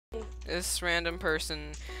This random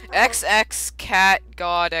person. XX Cat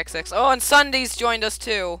God XX. Oh, and SSundee's joined us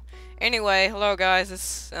too. Anyway, hello guys,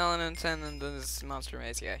 it's Alan and 10 and this is Monster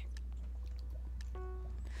Maze, yay.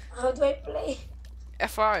 How do I play?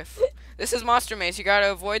 F5. This is Monster Maze. You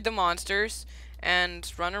gotta avoid the monsters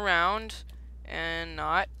and run around and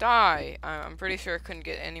not die. I'm pretty sure it couldn't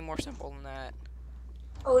get any more simple than that.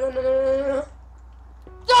 Oh no no no no no.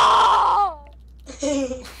 No!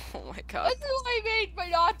 Oh my god. This is what I mean by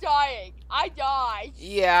not dying. I died.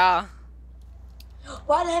 Yeah.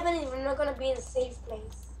 What happened if we're not gonna be in a safe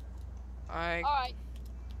place? Alright.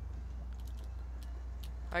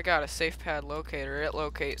 I got a safe pad locator. It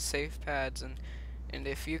locates safe pads, and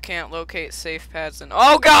if you can't locate safe pads, then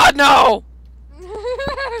oh god no!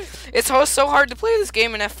 It's so hard to play this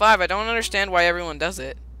game in F5. I don't understand why everyone does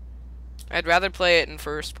it. I'd rather play it in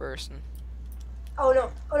first person. Oh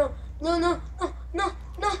no! Oh no! No no no no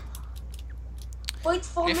no! Wait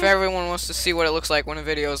for me. If everyone wants to see what it looks like when a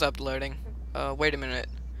video is uploading, wait a minute.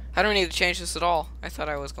 I don't need to change this at all. I thought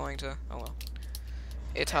I was going to. Oh well.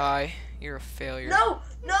 Itai, you're a failure. No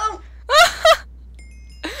no!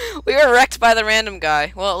 We were wrecked by the random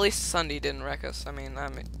guy. Well, at least SSundee didn't wreck us. I mean,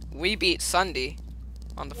 we beat SSundee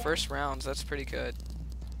on the first rounds. That's pretty good.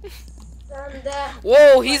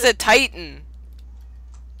 Whoa, he's a Titan.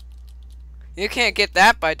 You can't get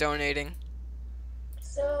that by donating.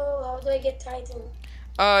 So how do I get Titan?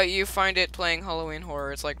 You find it playing Halloween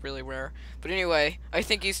Horror. It's like really rare. But anyway, I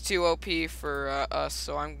think he's too OP for us,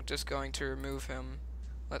 so I'm just going to remove him.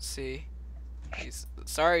 Let's see. He's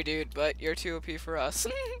sorry, dude, but you're too OP for us.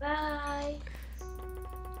 Bye.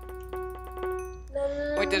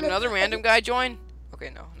 Wait, did another random guy join?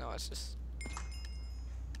 Okay, no, it's just.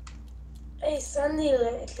 Hey, SSundee,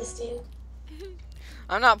 at least you.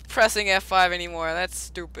 I'm not pressing F5 anymore. That's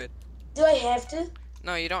stupid. Do I have to?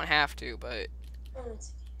 No, you don't have to, but Oh,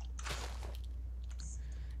 it's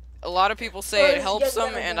a lot of people say it helps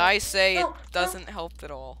them, and I say it doesn't help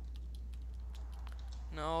at all.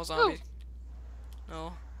 No, zombie.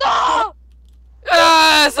 No. No!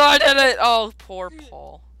 Yes, I did it! Oh, poor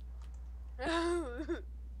Paul.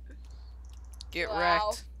 Get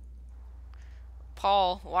wrecked.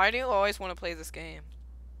 Paul, why do you always want to play this game?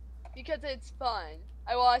 Because it's fun.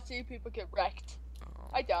 I want to see people get wrecked. Oh.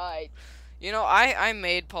 I died. You know, I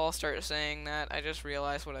made Paul start saying that. I just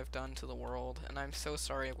realized what I've done to the world, and I'm so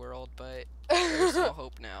sorry, world, but there's no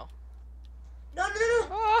hope now. No no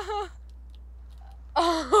no!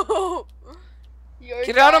 Oh!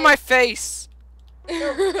 Get out of my face!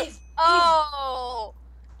 No, please, Oh!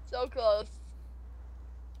 So close.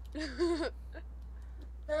 no,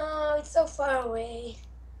 it's so far away.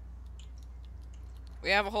 We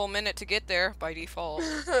have a whole minute to get there by default.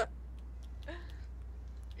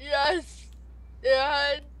 Yes.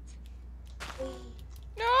 And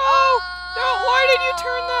No! No! Why did you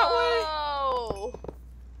turn that way? Oh!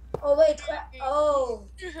 Oh wait, oh.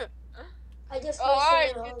 I just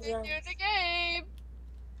Alright, wasted get into the game.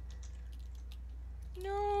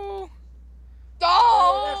 No.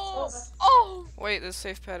 Oh! that's Oh! Wait, the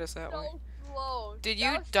safe pad is that way. So slow. Did That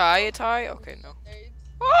you was die, so Itai? slow. Okay, no.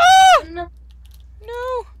 Oh, Ah! no.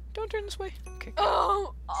 No! Don't turn this way. Okay.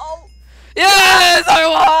 Oh! Oh! Yes! I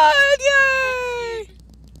won! Yay!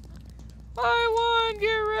 I won!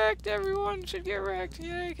 Get wrecked! Everyone should get wrecked.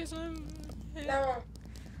 Yay, because I'm... No.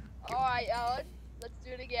 Alright, Alan. Let's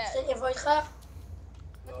do it again. Stel je voor je grap.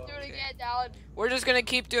 Let's do it again, Alan. We're just gonna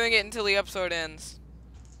keep doing it until the episode ends.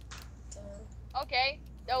 Okay.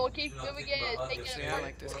 Then we'll keep doing it and taking it Yeah, I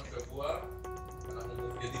like this.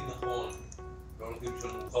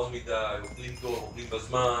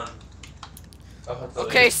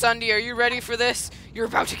 Okay, SSundee, are you ready for this? You're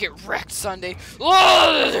about to get wrecked, SSundee.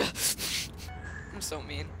 I'm so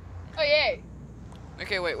mean. Oh, yay.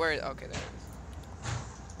 Okay, wait, where is... Okay, there it is.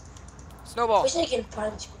 Snowball. Wish I can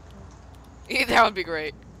punch people. That would be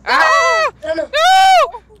great. Ah! No, no. No!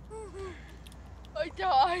 I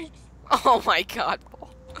died. Oh my god, Paul.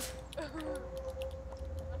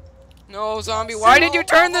 No, zombie, why did you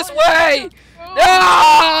turn this way? No!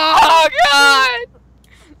 Oh,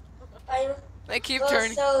 god! They keep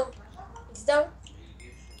turning. So, it's done.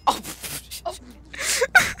 Oh,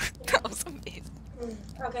 that was amazing.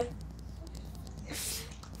 Okay.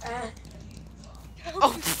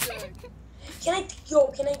 Oh. Can I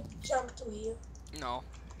jump to here? No.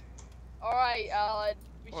 Alright, Alan.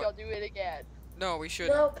 We What? shall do it again. No, we should.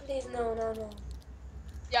 No, please, no, no, no.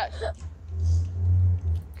 Yes.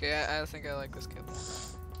 Okay, I think I like this kid.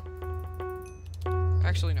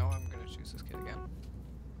 Actually, no, I'm gonna choose this kid again.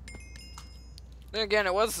 Then again,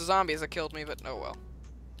 it was the zombies that killed me, but oh well.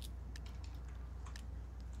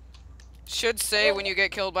 should say when you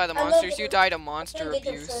get killed by the I'm gonna monsters, get you it. died of I'm monster gonna get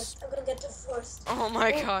there abuse. first. I'm gonna get there first. Oh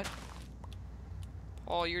my Oh. god.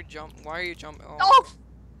 Oh, you're why are you jumping? Oh. Oh!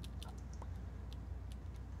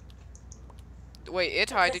 Wait,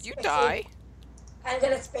 Itai, did you die? I'm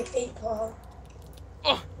gonna spectate Paul.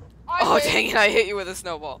 Oh, I oh win. dang it, I hit you with a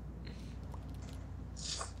snowball.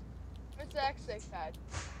 Where's the X-Safe pad?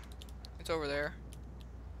 It's over there.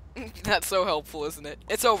 That's so helpful, isn't it?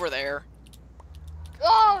 It's over there.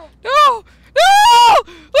 Oh! No!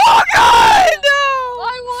 No! Oh god! No!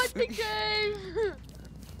 I won the game!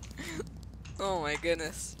 Oh my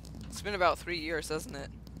goodness. It's been about 3 years, hasn't it?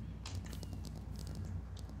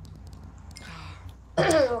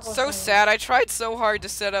 So sad. I tried so hard to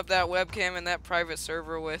set up that webcam and that private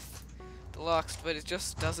server with Deluxe, but it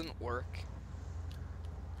just doesn't work.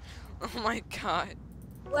 Oh my god.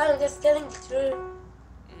 Well, I'm just getting through.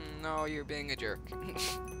 No, you're being a jerk.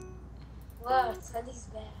 Wow, Sundee's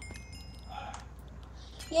bad.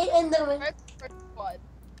 Yay, Enderman. First one.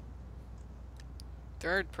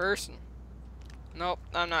 Third person. Nope,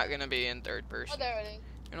 I'm not gonna be in third Oh, person. there it is.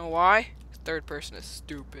 You know why? Third person is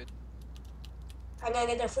stupid. I'm gonna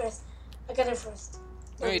get there first. I got there first.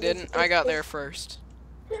 No, you didn't. I got there first.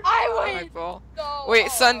 I My win! ball. No. Wait, Oh.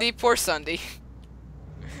 SSundee, poor SSundee.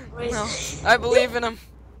 Where's No, I believe in him.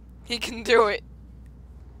 He can do it.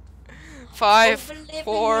 5, I believe in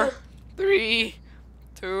 4, you. 3,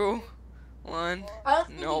 2, 1. I don't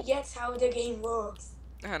think Nope. he gets how the game works.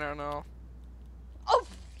 I don't know. Oh!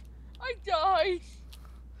 I died!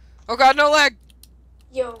 Oh god, no lag!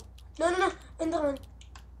 Yo. No. Enderman.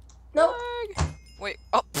 No. Lag! Wait,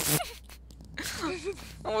 oh.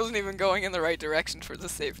 I wasn't even going in the right direction for the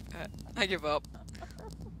save pad. I give up.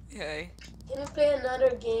 Yay. Can we play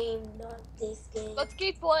another game, not this game? Let's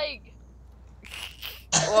keep playing.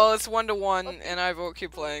 Well, it's 1-to-1, and I won't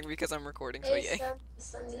keep playing because I'm recording, so Hey, yay.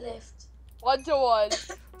 Sunday left.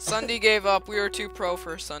 1-to-1. SSundee gave up. We were too pro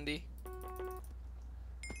for SSundee.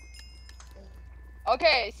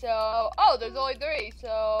 Okay, so oh, there's only 3.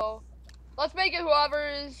 So let's make it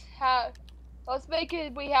let's make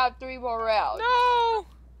it we have 3 more rounds. No!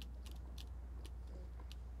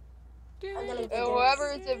 I'm gonna And get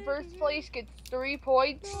whoever is in first place gets 3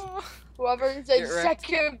 points. No. Whoever is in Get wrecked.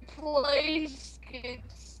 second place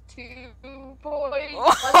gets 2 points.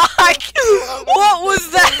 What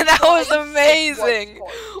was that? That was amazing.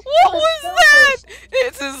 What was that?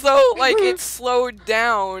 It's as though like it slowed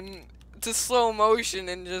down to slow motion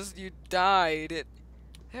and just you died.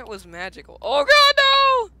 That was magical. Oh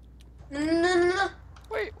god, No. no!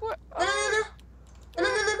 Wait, what? No.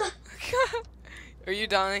 Are you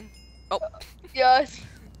dying? Oh, Yes.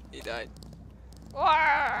 he died.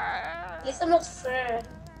 At least I'm not fair.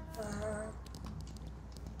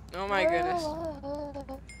 Oh my goodness.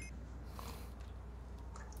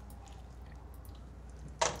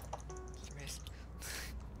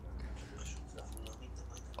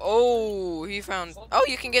 Oh, he found. Oh,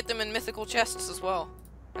 you can get them in mythical chests as well.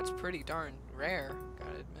 That's pretty darn rare,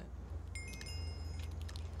 gotta admit.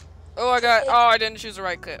 Oh, I didn't choose the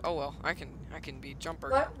right clip. Oh well, I can be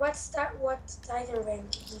jumper. What's that? What Titan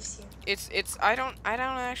rank gives you? It's I don't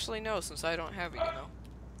actually know since I don't have it, you know.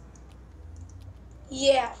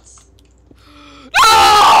 Yes.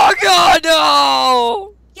 Oh god,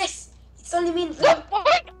 no! Yes. It's only mean. No,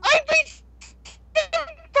 wait, I beat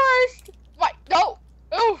first. Wait, no.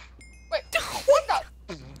 Oh, wait. What the?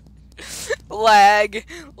 Lag.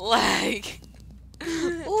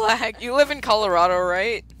 You live in Colorado,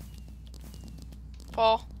 right?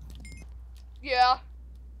 Paul? Yeah.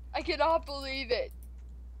 I cannot believe it.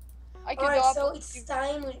 I cannot. Alright, so believe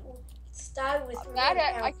it's time with Bad me.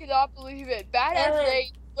 I cannot believe it. Bad Aaron.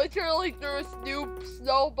 they literally threw a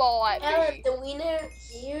snowball at Aaron, me. the winner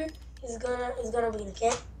here is gonna win,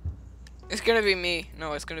 okay? It's gonna be me.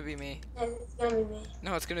 No, it's gonna be me. And it's gonna be me.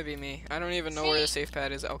 No, it's gonna be me. I don't even know where the safe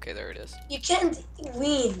pad is. Okay, there it is. You can't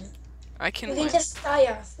win. I can You win. can just tie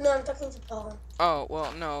us. No, I'm talking to Paul. Oh,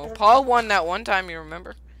 well, no. Paul won that one time, you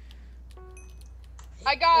remember?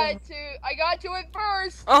 I got to it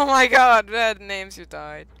first. Oh my god, bad names, you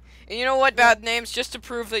died. And you know what, bad names? Just to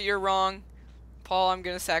prove that you're wrong, Paul, I'm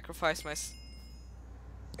gonna sacrifice my...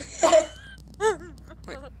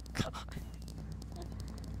 my god.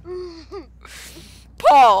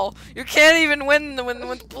 Paul, you can't even win when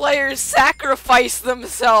the players sacrifice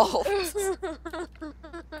themselves.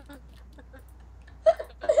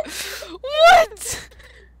 What?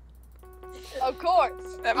 Of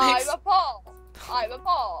course. That makes- I'm appalled. I'm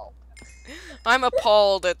appalled. I'm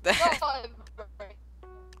appalled at that. Oh,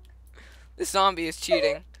 The zombie is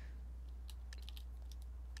cheating.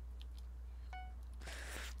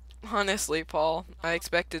 Honestly, Paul, I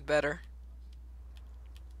expected better.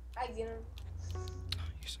 I get him.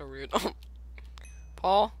 You're so rude.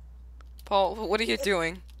 Paul, what are you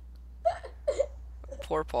doing?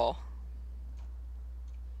 Poor Paul.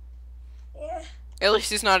 Yeah. At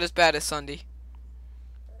least he's not as bad as SSundee.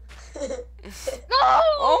 No!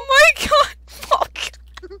 Oh my god! Fuck!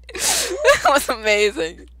 That was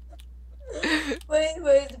amazing.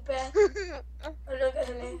 Where's the path? I'm not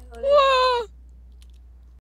gonna land. Whoa!